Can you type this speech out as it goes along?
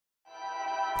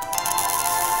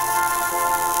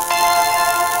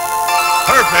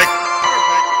Perfect.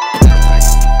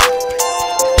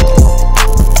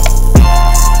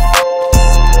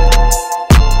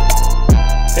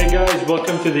 Hey guys,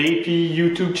 welcome to the AP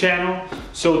YouTube channel.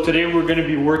 So today we're going to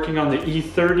be working on the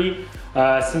E30.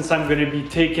 Since I'm going to be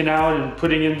taking out and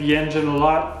putting in the engine a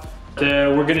lot,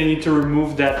 we're going to need to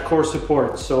remove that core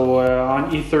support. So on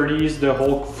E30s, the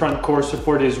whole front core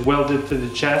support is welded to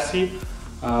the chassis,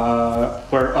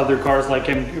 where other cars like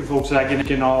Volkswagen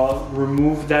can all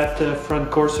remove that front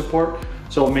core support.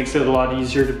 So it makes it a lot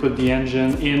easier to put the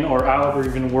engine in or out, or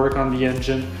even work on the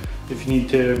engine if you need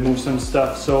to move some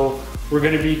stuff. So we're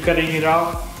going to be cutting it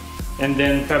off and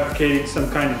then fabricating some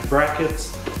kind of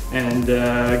brackets and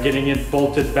getting it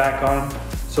bolted back on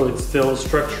so it's still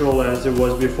structural as it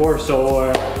was before.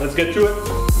 So let's get to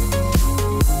it.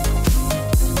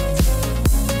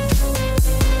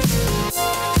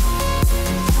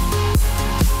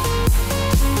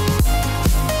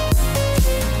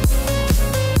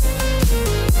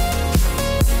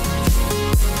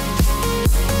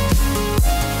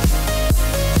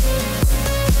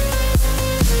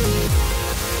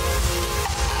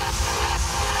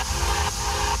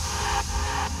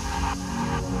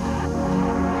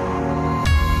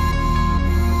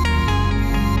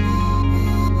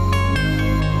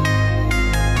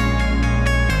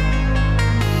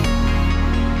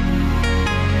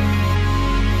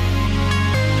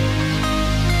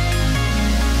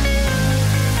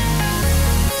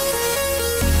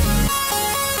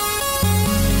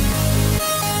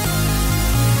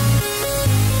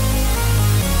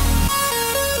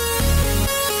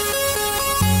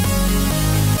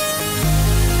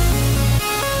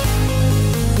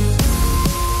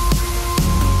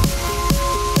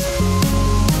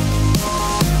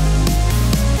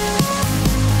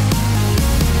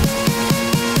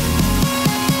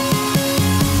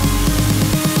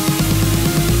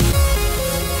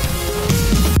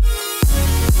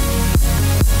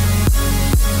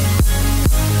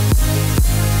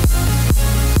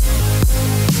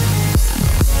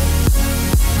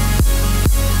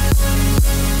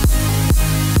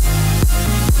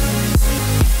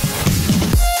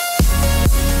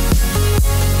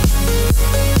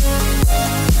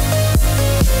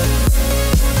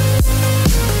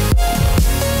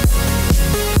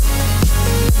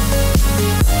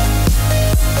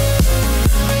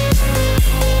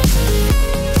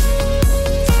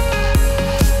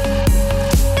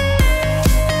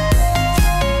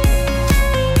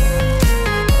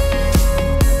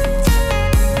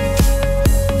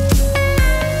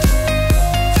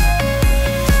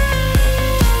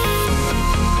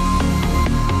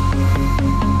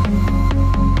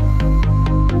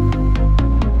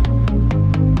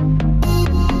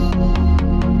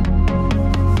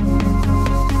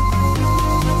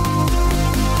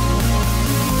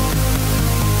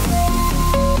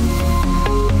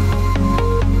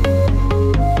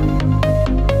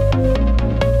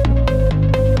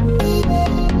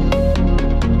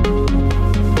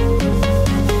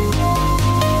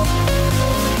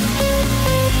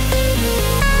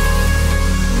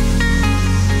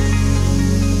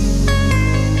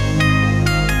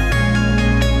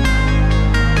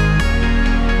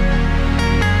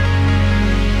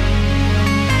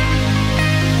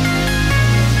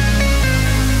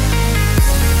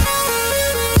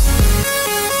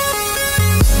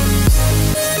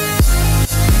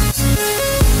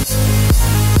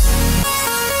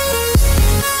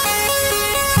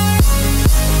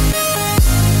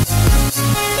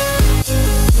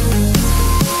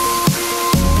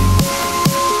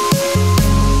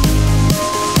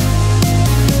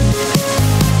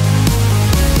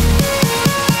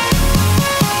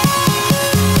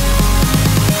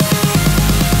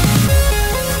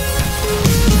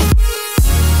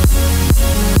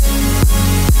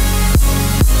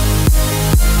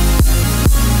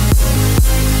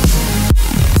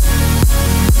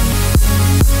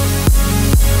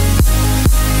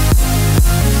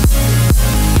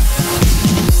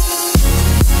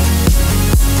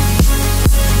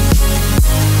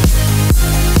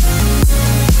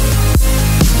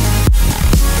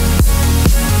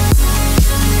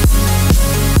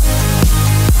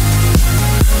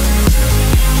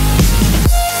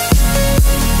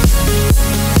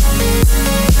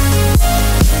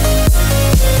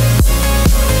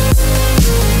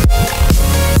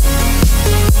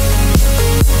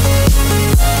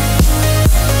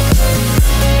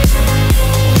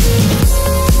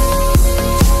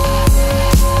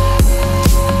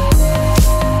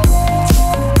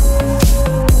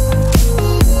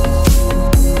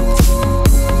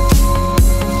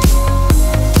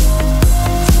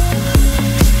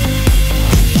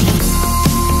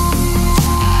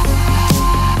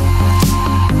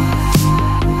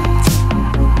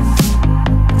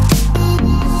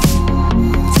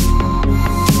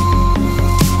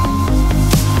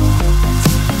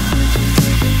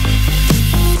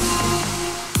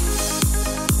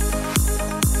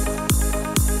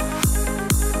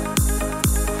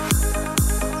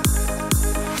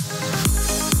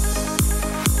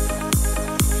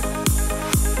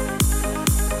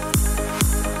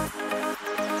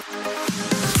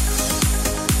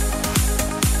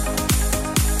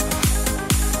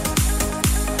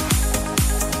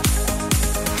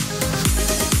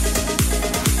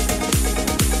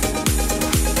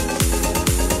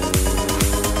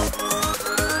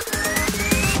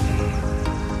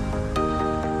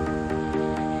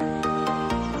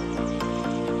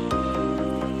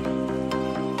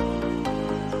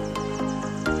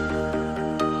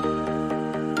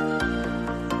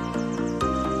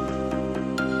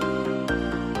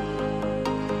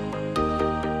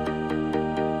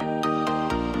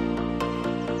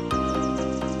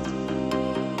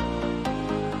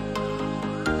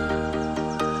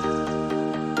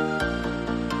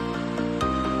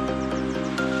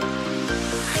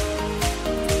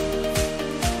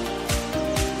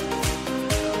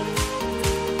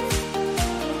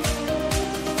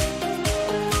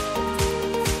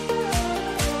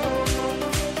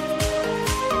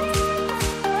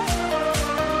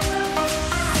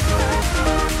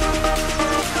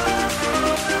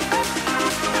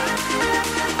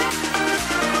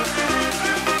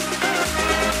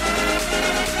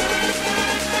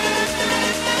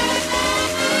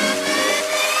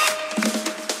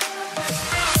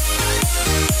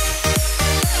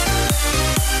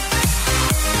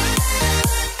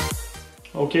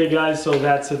 Okay guys, so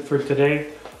that's it for today.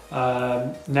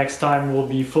 Next time we'll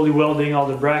be fully welding all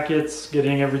the brackets,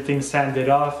 getting everything sanded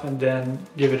off, and then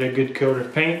give it a good coat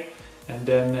of paint, and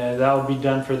then that'll be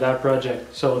done for that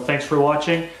project. So thanks for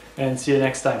watching and see you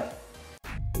next time.